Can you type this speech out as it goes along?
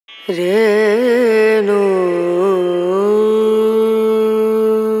Renu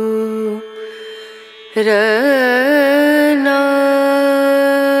Rena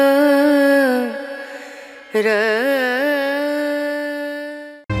Rena.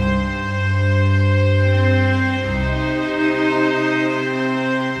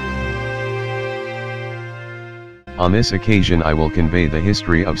 On this occasion I will convey the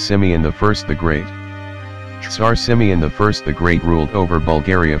history of Simeon I the Great. Tsar Simeon I the Great ruled over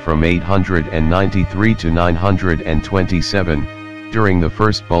Bulgaria from 893 to 927, during the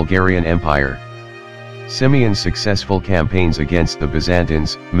First Bulgarian Empire. Simeon's successful campaigns against the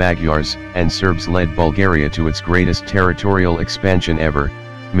Byzantines, Magyars, and Serbs led Bulgaria to its greatest territorial expansion ever,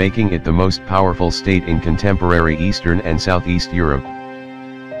 making it the most powerful state in contemporary Eastern and Southeast Europe.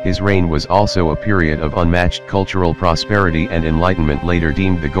 His reign was also a period of unmatched cultural prosperity and enlightenment, later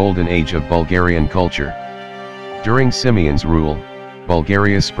deemed the Golden Age of Bulgarian culture. During Simeon's rule,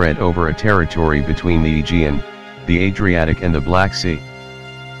 Bulgaria spread over a territory between the Aegean, the Adriatic and the Black Sea.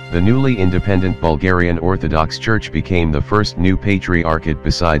 The newly independent Bulgarian Orthodox Church became the first new patriarchate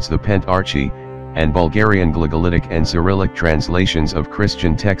besides the Pentarchy, and Bulgarian Glagolitic and Cyrillic translations of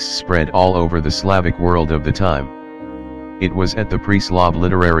Christian texts spread all over the Slavic world of the time. It was at the Preslav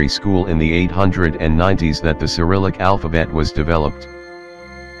Literary School in the 890s that the Cyrillic alphabet was developed.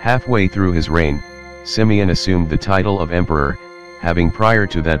 Halfway through his reign, Simeon assumed the title of emperor, having prior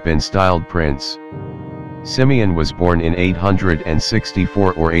to that been styled prince. Simeon was born in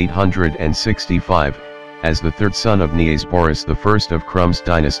 864 or 865, as the third son of Nias Boris I of Krum's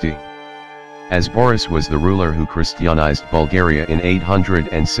dynasty. As Boris was the ruler who Christianized Bulgaria in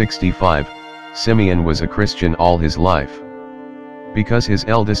 865, Simeon was a Christian all his life. Because his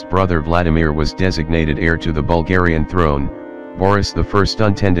eldest brother Vladimir was designated heir to the Bulgarian throne, Boris I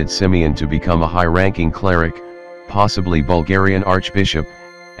intended Simeon to become a high-ranking cleric, possibly Bulgarian archbishop,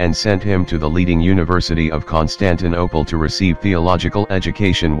 and sent him to the leading university of Constantinople to receive theological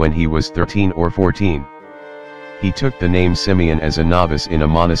education when he was 13 or 14. He took the name Simeon as a novice in a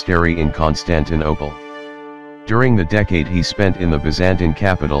monastery in Constantinople. During the decade he spent in the Byzantine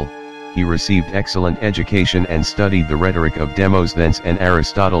capital, he received excellent education and studied the rhetoric of Demosthenes and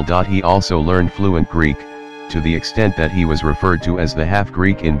Aristotle. He also learned fluent Greek, to the extent that he was referred to as the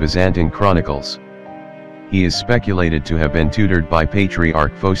half-Greek in Byzantine chronicles. He is speculated to have been tutored by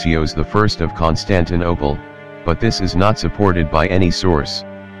Patriarch Phosios I of Constantinople, but this is not supported by any source.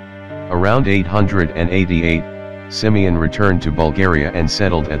 Around 888, Simeon returned to Bulgaria and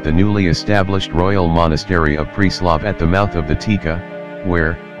settled at the newly established royal monastery of Preslav at the mouth of the Tika,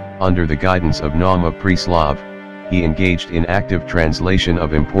 where, under the guidance of Naum of Preslav, he engaged in active translation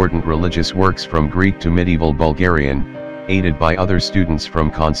of important religious works from Greek to medieval Bulgarian, aided by other students from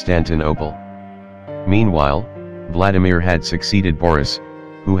Constantinople. Meanwhile, Vladimir had succeeded Boris,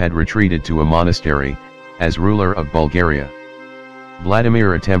 who had retreated to a monastery, as ruler of Bulgaria.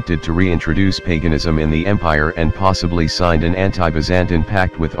 Vladimir attempted to reintroduce paganism in the empire and possibly signed an anti-Byzantine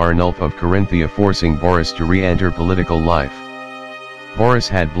pact with Arnulf of Carinthia, forcing Boris to re-enter political life. Boris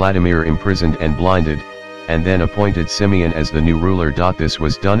had Vladimir imprisoned and blinded, and then appointed Simeon as the new ruler. This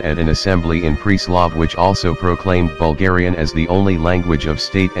was done at an assembly in Preslav, which also proclaimed Bulgarian as the only language of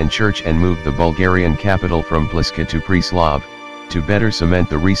state and church and moved the Bulgarian capital from Pliska to Preslav, to better cement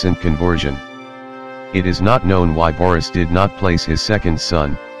the recent conversion. It is not known why Boris did not place his second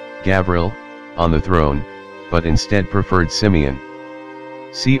son, Gavril, on the throne, but instead preferred Simeon.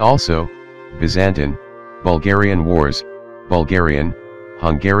 See also, Byzantine, Bulgarian Wars, Bulgarian,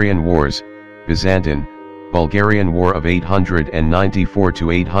 Hungarian Wars, Byzantine, Bulgarian War of 894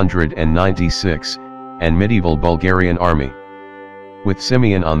 to 896, and Medieval Bulgarian Army. With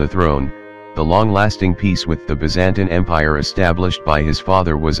Simeon on the throne, the long-lasting peace with the Byzantine Empire established by his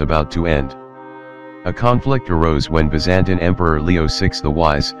father was about to end. A conflict arose when Byzantine Emperor Leo VI the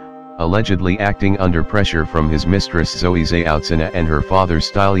Wise, allegedly acting under pressure from his mistress Zoe Zayoutsina and her father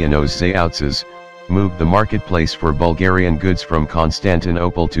Stylianos Zayoutsas, moved the marketplace for Bulgarian goods from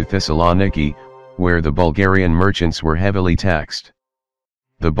Constantinople to Thessaloniki, where the Bulgarian merchants were heavily taxed.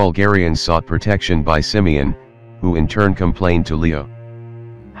 The Bulgarians sought protection by Simeon, who in turn complained to Leo.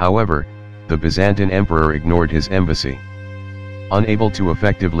 However, the Byzantine emperor ignored his embassy. Unable to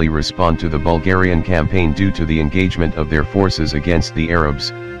effectively respond to the Bulgarian campaign due to the engagement of their forces against the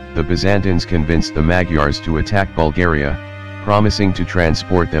Arabs, the Byzantines convinced the Magyars to attack Bulgaria, promising to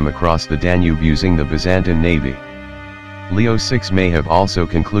transport them across the Danube using the Byzantine navy. Leo VI may have also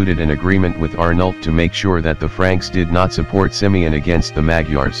concluded an agreement with Arnulf to make sure that the Franks did not support Simeon against the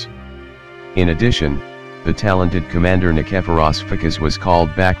Magyars. In addition, the talented commander Nikephoros Phocas was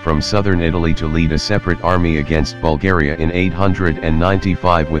called back from southern Italy to lead a separate army against Bulgaria in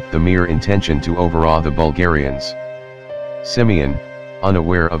 895 with the mere intention to overawe the Bulgarians. Simeon,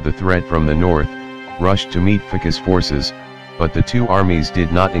 unaware of the threat from the north, rushed to meet Phocas' forces, but the two armies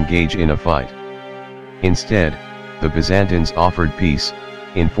did not engage in a fight. Instead, the Byzantines offered peace,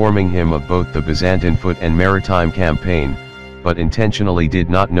 informing him of both the Byzantine foot and maritime campaign, but intentionally did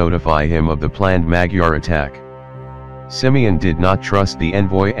not notify him of the planned Magyar attack. Simeon did not trust the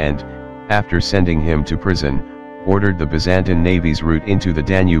envoy and, after sending him to prison, ordered the Byzantine navy's route into the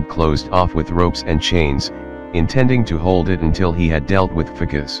Danube closed off with ropes and chains, intending to hold it until he had dealt with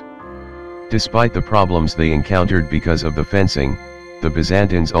Phocas. Despite the problems they encountered because of the fencing, the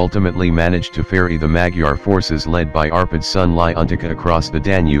Byzantines ultimately managed to ferry the Magyar forces led by Arpad's son Leontica across the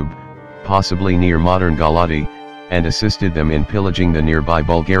Danube, possibly near modern Galati, and assisted them in pillaging the nearby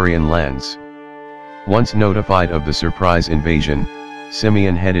Bulgarian lands. Once notified of the surprise invasion,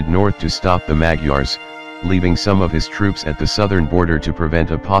 Simeon headed north to stop the Magyars, leaving some of his troops at the southern border to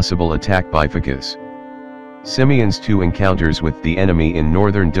prevent a possible attack by Phocas. Simeon's two encounters with the enemy in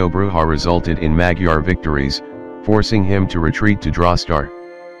northern Dobruja resulted in Magyar victories, forcing him to retreat to Drostar.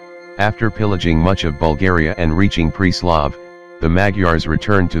 After pillaging much of Bulgaria and reaching Preslav, the Magyars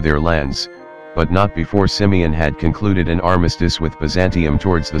returned to their lands, but not before Simeon had concluded an armistice with Byzantium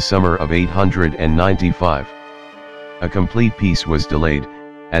towards the summer of 895. A complete peace was delayed,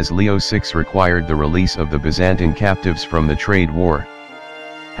 as Leo VI required the release of the Byzantine captives from the trade war.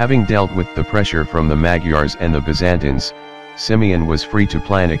 Having dealt with the pressure from the Magyars and the Byzantines, Simeon was free to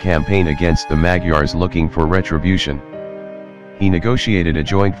plan a campaign against the Magyars looking for retribution. He negotiated a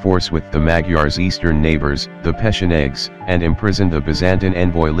joint force with the Magyars' eastern neighbors, the Pechenegs, and imprisoned the Byzantine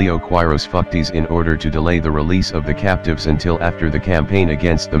envoy Leo Quiros Phocas in order to delay the release of the captives until after the campaign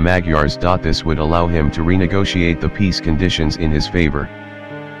against the Magyars. This would allow him to renegotiate the peace conditions in his favor.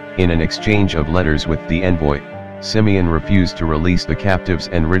 In an exchange of letters with the envoy, Simeon refused to release the captives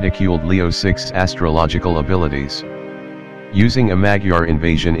and ridiculed Leo VI's astrological abilities. Using a Magyar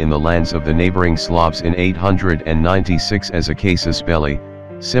invasion in the lands of the neighboring Slavs in 896 as a casus belli,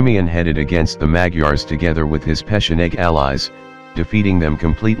 Simeon headed against the Magyars together with his Pecheneg allies, defeating them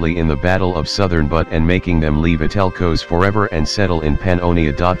completely in the Battle of Southern But and making them leave Atelkos forever and settle in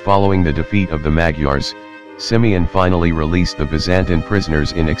Pannonia. Following the defeat of the Magyars, Simeon finally released the Byzantine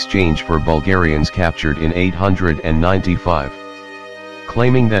prisoners in exchange for Bulgarians captured in 895.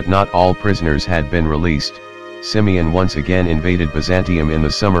 Claiming that not all prisoners had been released, Simeon once again invaded Byzantium in the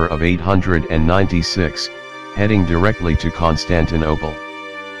summer of 896, heading directly to Constantinople.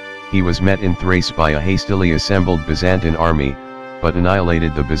 He was met in Thrace by a hastily assembled Byzantine army, but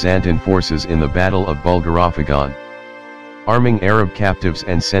annihilated the Byzantine forces in the Battle of Bulgarophagon. Arming Arab captives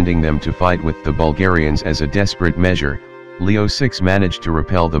and sending them to fight with the Bulgarians as a desperate measure, Leo VI managed to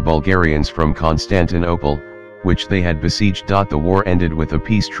repel the Bulgarians from Constantinople, which they had besieged. The war ended with a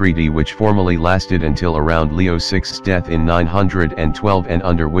peace treaty which formally lasted until around Leo VI's death in 912 and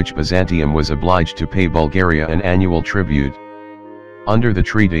under which Byzantium was obliged to pay Bulgaria an annual tribute. Under the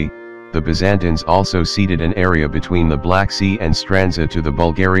treaty, the Byzantines also ceded an area between the Black Sea and Stranza to the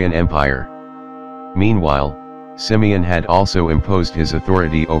Bulgarian Empire. Meanwhile, Simeon had also imposed his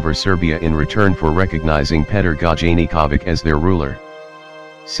authority over Serbia in return for recognizing Petar Gajanikovic as their ruler.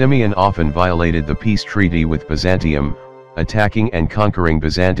 Simeon often violated the peace treaty with Byzantium, attacking and conquering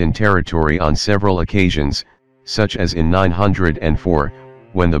Byzantine territory on several occasions, such as in 904,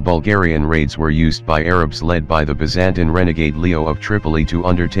 when the Bulgarian raids were used by Arabs led by the Byzantine renegade Leo of Tripoli to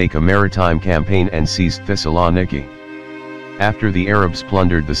undertake a maritime campaign and seize Thessaloniki. After the Arabs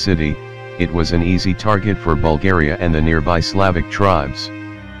plundered the city, it was an easy target for Bulgaria and the nearby Slavic tribes.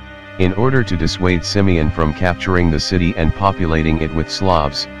 In order to dissuade Simeon from capturing the city and populating it with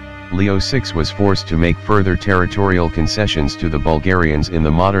Slavs, Leo VI was forced to make further territorial concessions to the Bulgarians in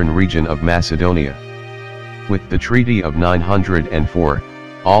the modern region of Macedonia. With the Treaty of 904,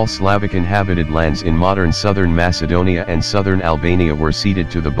 all Slavic inhabited lands in modern southern Macedonia and southern Albania were ceded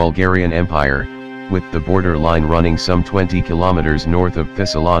to the Bulgarian Empire, with the border line running some 20 kilometers north of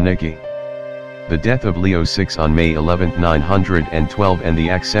Thessaloniki. The death of Leo VI on May 11, 912 and the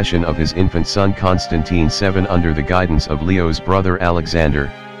accession of his infant son Constantine VII under the guidance of Leo's brother Alexander,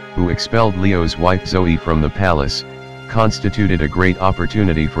 who expelled Leo's wife Zoe from the palace, constituted a great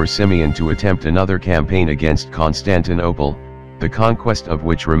opportunity for Simeon to attempt another campaign against Constantinople, the conquest of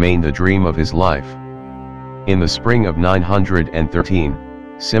which remained the dream of his life. In the spring of 913,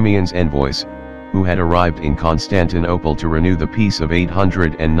 Simeon's envoys, who had arrived in Constantinople to renew the peace of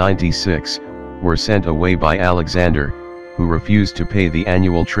 896, were sent away by Alexander, who refused to pay the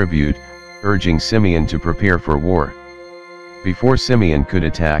annual tribute, urging Simeon to prepare for war. Before Simeon could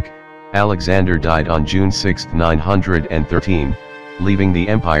attack, Alexander died on June 6, 913, leaving the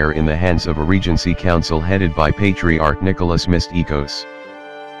empire in the hands of a regency council headed by Patriarch Nicholas Mystikos.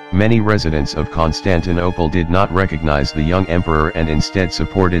 Many residents of Constantinople did not recognize the young emperor and instead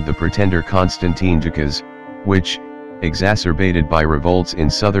supported the pretender Constantine Ducas, which, exacerbated by revolts in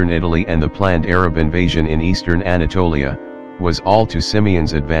southern Italy and the planned Arab invasion in eastern Anatolia, was all to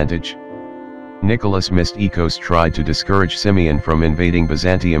Simeon's advantage. Nicholas Mystikos tried to discourage Simeon from invading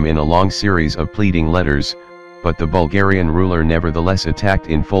Byzantium in a long series of pleading letters, but the Bulgarian ruler nevertheless attacked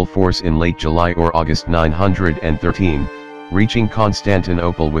in full force in late July or August 913, reaching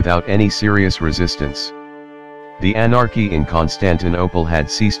Constantinople without any serious resistance. The anarchy in Constantinople had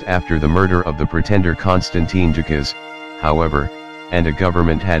ceased after the murder of the pretender Constantine Ducas, however, and a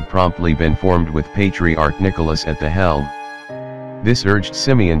government had promptly been formed with Patriarch Nicholas at the helm. This urged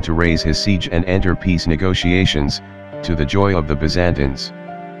Simeon to raise his siege and enter peace negotiations, to the joy of the Byzantines.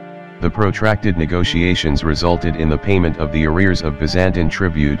 The protracted negotiations resulted in the payment of the arrears of Byzantine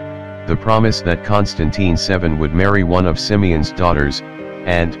tribute, the promise that Constantine VII would marry one of Simeon's daughters,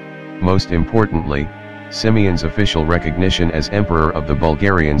 and, most importantly, Simeon's official recognition as Emperor of the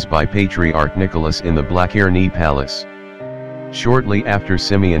Bulgarians by Patriarch Nicholas in the Blacherny Palace. Shortly after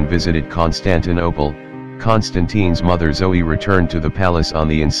Simeon visited Constantinople, Constantine's mother Zoe returned to the palace on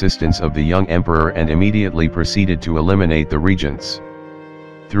the insistence of the young emperor and immediately proceeded to eliminate the regents.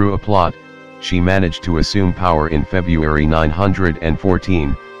 Through a plot, she managed to assume power in February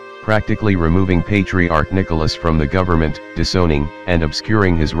 914, practically removing Patriarch Nicholas from the government, disowning and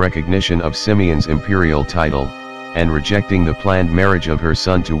obscuring his recognition of Simeon's imperial title, and rejecting the planned marriage of her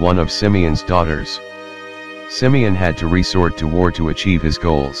son to one of Simeon's daughters. Simeon had to resort to war to achieve his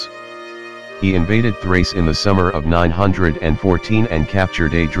goals. He invaded Thrace in the summer of 914 and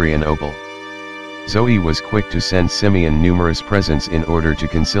captured Adrianople. Zoe was quick to send Simeon numerous presents in order to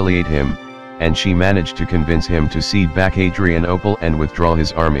conciliate him, and she managed to convince him to cede back Adrianople and withdraw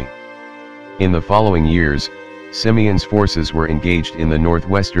his army. In the following years, Simeon's forces were engaged in the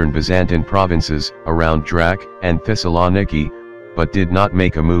northwestern Byzantine provinces, around Drac and Thessaloniki, but did not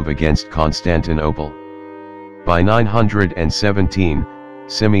make a move against Constantinople. By 917,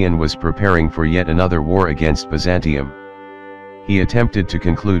 Simeon was preparing for yet another war against Byzantium. He attempted to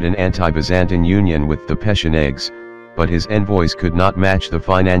conclude an anti-Byzantine union with the Pechenegs, but his envoys could not match the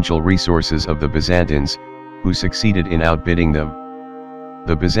financial resources of the Byzantines, who succeeded in outbidding them.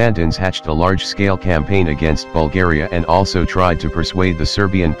 The Byzantines hatched a large-scale campaign against Bulgaria and also tried to persuade the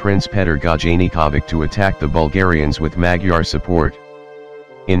Serbian prince Petar Gajanikovic to attack the Bulgarians with Magyar support.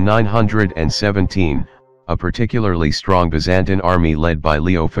 In 917, a particularly strong Byzantine army led by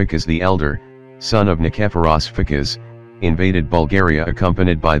Leo Phocas the Elder, son of Nikephoros Phocas, invaded Bulgaria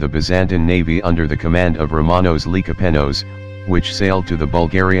accompanied by the Byzantine navy under the command of Romanos Lycopenos, which sailed to the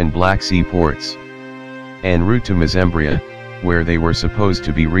Bulgarian Black Sea ports. En route to Mesembria, where they were supposed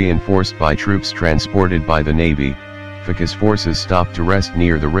to be reinforced by troops transported by the navy, Phocas' forces stopped to rest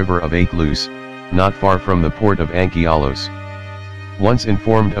near the river of Akelus, not far from the port of Anchialos. Once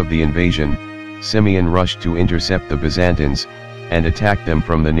informed of the invasion, Simeon rushed to intercept the Byzantines, and attacked them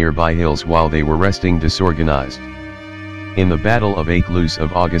from the nearby hills while they were resting disorganized. In the Battle of Akelus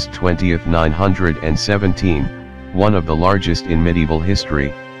of August 20, 917, one of the largest in medieval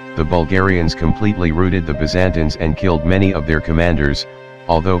history, the Bulgarians completely routed the Byzantines and killed many of their commanders,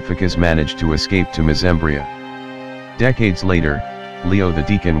 although Phocas managed to escape to Mesembria. Decades later, Leo the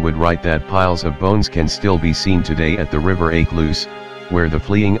Deacon would write that piles of bones can still be seen today at the river Akelus, where the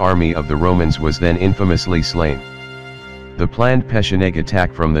fleeing army of the Romans was then infamously slain. The planned Pecheneg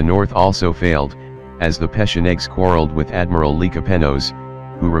attack from the north also failed, as the Pechenegs quarreled with Admiral Lycopenos,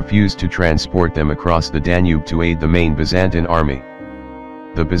 who refused to transport them across the Danube to aid the main Byzantine army.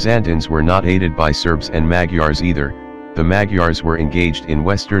 The Byzantines were not aided by Serbs and Magyars either. The Magyars were engaged in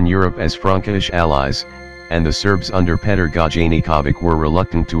Western Europe as Frankish allies, and the Serbs under Petar Gajanikovic were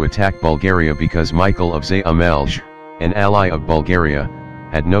reluctant to attack Bulgaria because Michael of Zamelj, an ally of Bulgaria,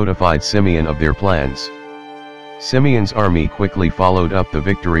 had notified Simeon of their plans. Simeon's army quickly followed up the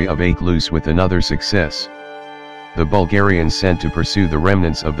victory of Akelus with another success. The Bulgarians sent to pursue the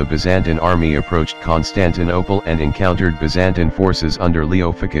remnants of the Byzantine army approached Constantinople and encountered Byzantine forces under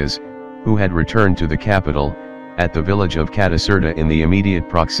Leo Phocas, who had returned to the capital, at the village of Kataserta in the immediate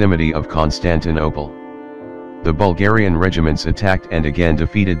proximity of Constantinople. The Bulgarian regiments attacked and again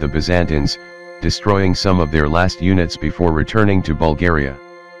defeated the Byzantines, destroying some of their last units before returning to Bulgaria.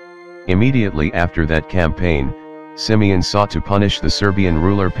 Immediately after that campaign, Simeon sought to punish the Serbian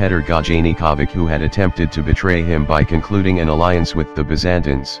ruler Petar Gajanikovic, who had attempted to betray him by concluding an alliance with the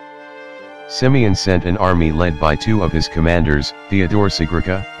Byzantines. Simeon sent an army led by two of his commanders, Theodore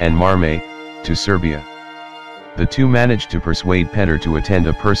Sigrica and Marme, to Serbia. The two managed to persuade Petar to attend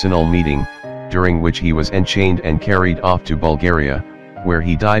a personal meeting, during which he was enchained and carried off to Bulgaria, where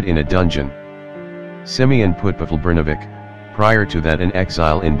he died in a dungeon. Simeon put Pavel Brnovic, prior to that in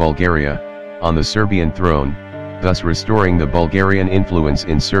exile in Bulgaria, on the Serbian throne, thus restoring the Bulgarian influence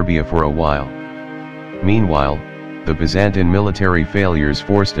in Serbia for a while. Meanwhile, the Byzantine military failures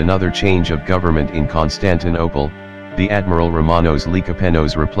forced another change of government in Constantinople. The Admiral Romanos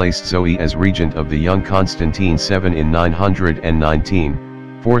Likapenos replaced Zoe as regent of the young Constantine VII in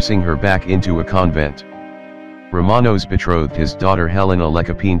 919, forcing her back into a convent. Romanos betrothed his daughter Helena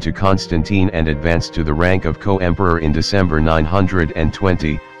Lekapine to Constantine and advanced to the rank of co-emperor in December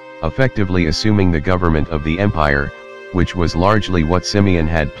 920, effectively assuming the government of the empire, which was largely what Simeon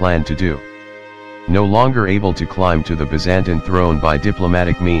had planned to do. No longer able to climb to the Byzantine throne by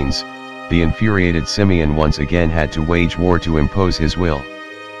diplomatic means, the infuriated Simeon once again had to wage war to impose his will.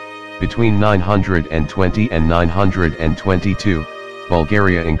 Between 920 and 922,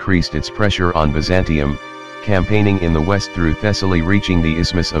 Bulgaria increased its pressure on Byzantium, campaigning in the west through Thessaly, reaching the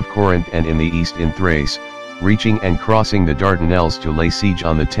Isthmus of Corinth, and in the east in Thrace, reaching and crossing the Dardanelles to lay siege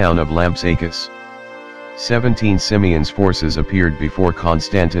on the town of Lampsacus. 17 Simeon's forces appeared before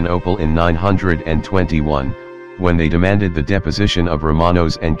Constantinople in 921, when they demanded the deposition of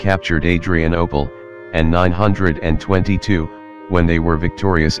Romanos and captured Adrianople, and 922, when they were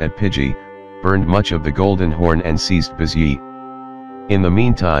victorious at Pigi, burned much of the Golden Horn and seized Bizye. In the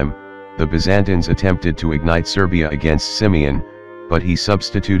meantime, the Byzantines attempted to ignite Serbia against Simeon, but he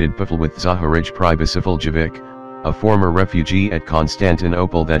substituted Pavel with Zaharij Pribasivljevic, a former refugee at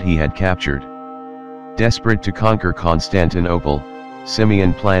Constantinople that he had captured. Desperate to conquer Constantinople,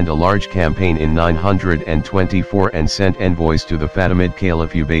 Simeon planned a large campaign in 924 and sent envoys to the Fatimid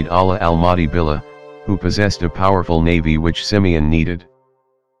Caliph Ubayd Allah al-Mahdi Billah, who possessed a powerful navy which Simeon needed.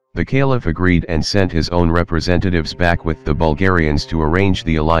 The Caliph agreed and sent his own representatives back with the Bulgarians to arrange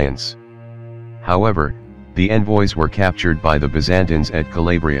the alliance. However, the envoys were captured by the Byzantines at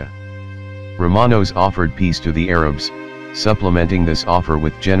Calabria. Romanos offered peace to the Arabs, supplementing this offer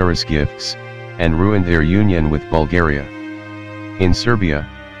with generous gifts, and ruined their union with Bulgaria. In Serbia,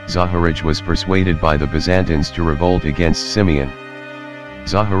 Zaharij was persuaded by the Byzantines to revolt against Simeon.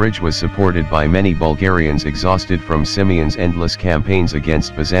 Zaharij was supported by many Bulgarians exhausted from Simeon's endless campaigns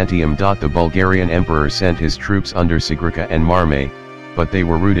against Byzantium. The Bulgarian emperor sent his troops under Sigrica and Marme, but they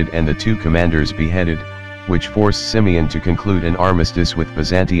were routed and the two commanders beheaded, which forced Simeon to conclude an armistice with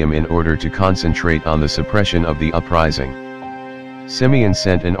Byzantium in order to concentrate on the suppression of the uprising. Simeon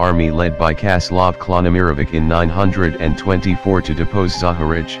sent an army led by Kaslav Klonimirovic in 924 to depose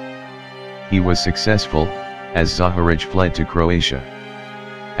Zaharij. He was successful, as Zaharij fled to Croatia.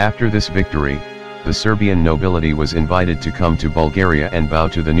 After this victory, the Serbian nobility was invited to come to Bulgaria and bow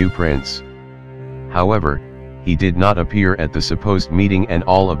to the new prince. However, he did not appear at the supposed meeting and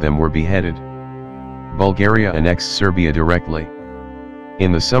all of them were beheaded. Bulgaria annexed Serbia directly.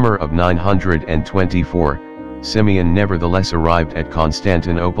 In the summer of 924, Simeon nevertheless arrived at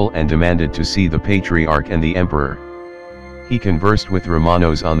Constantinople and demanded to see the Patriarch and the Emperor. He conversed with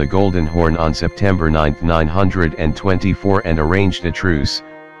Romanos on the Golden Horn on September 9, 924 and arranged a truce,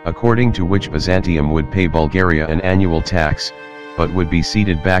 according to which Byzantium would pay Bulgaria an annual tax, but would be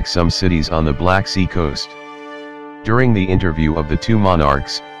ceded back some cities on the Black Sea coast. During the interview of the two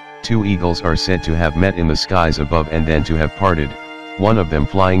monarchs, two eagles are said to have met in the skies above and then to have parted, one of them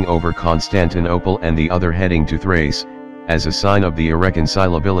flying over Constantinople and the other heading to Thrace, as a sign of the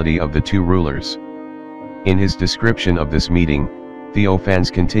irreconcilability of the two rulers. In his description of this meeting, Theophanes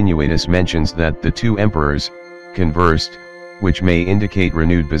Continuatus mentions that the two emperors conversed, which may indicate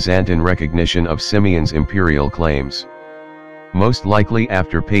renewed Byzantine recognition of Simeon's imperial claims. Most likely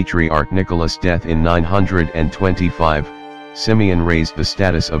after Patriarch Nicholas' death in 925, Simeon raised the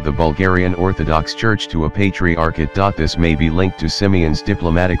status of the Bulgarian Orthodox Church to a patriarchate. This may be linked to Simeon's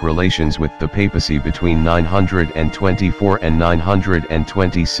diplomatic relations with the papacy between 924 and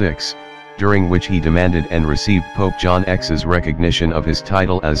 926, during which he demanded and received Pope John X's recognition of his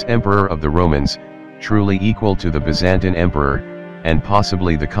title as Emperor of the Romans, truly equal to the Byzantine Emperor, and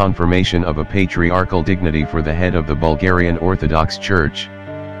possibly the confirmation of a patriarchal dignity for the head of the Bulgarian Orthodox Church.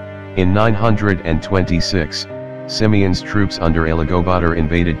 In 926, Simeon's troops under Aligobatar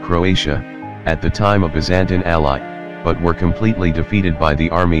invaded Croatia, at the time a Byzantine ally, but were completely defeated by the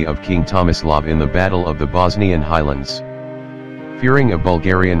army of King Tomislav in the Battle of the Bosnian Highlands. Fearing a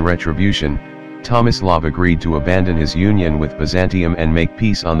Bulgarian retribution, Tomislav agreed to abandon his union with Byzantium and make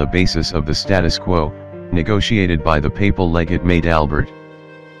peace on the basis of the status quo, negotiated by the papal legate Made Albert.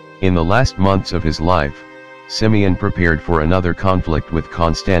 In the last months of his life, Simeon prepared for another conflict with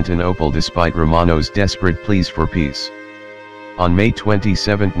Constantinople despite Romano's desperate pleas for peace. On May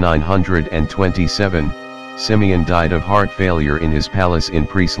 27, 927, Simeon died of heart failure in his palace in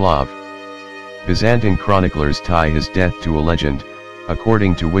Preslav. Byzantine chroniclers tie his death to a legend,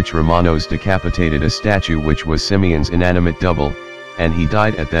 according to which Romanos decapitated a statue which was Simeon's inanimate double, and he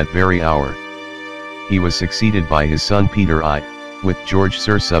died at that very hour. He was succeeded by his son Peter I, with George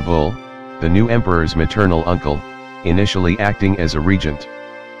Sir-Subul, the new emperor's maternal uncle, initially acting as a regent.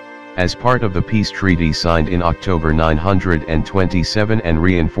 As part of the peace treaty signed in October 927 and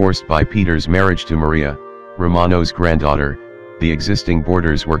reinforced by Peter's marriage to Maria, Romano's granddaughter, the existing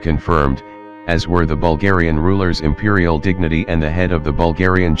borders were confirmed, as were the Bulgarian ruler's imperial dignity and the head of the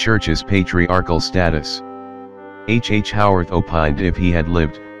Bulgarian Church's patriarchal status. H. Howarth opined if he had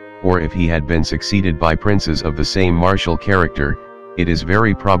lived, or if he had been succeeded by princes of the same martial character, it is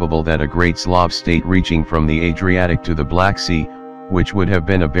very probable that a great Slav state reaching from the Adriatic to the Black Sea, which would have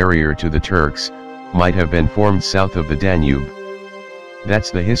been a barrier to the Turks, might have been formed south of the Danube. That's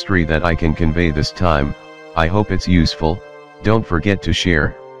the history that I can convey this time. I hope it's useful. Don't forget to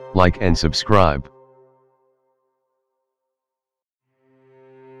share, like and subscribe.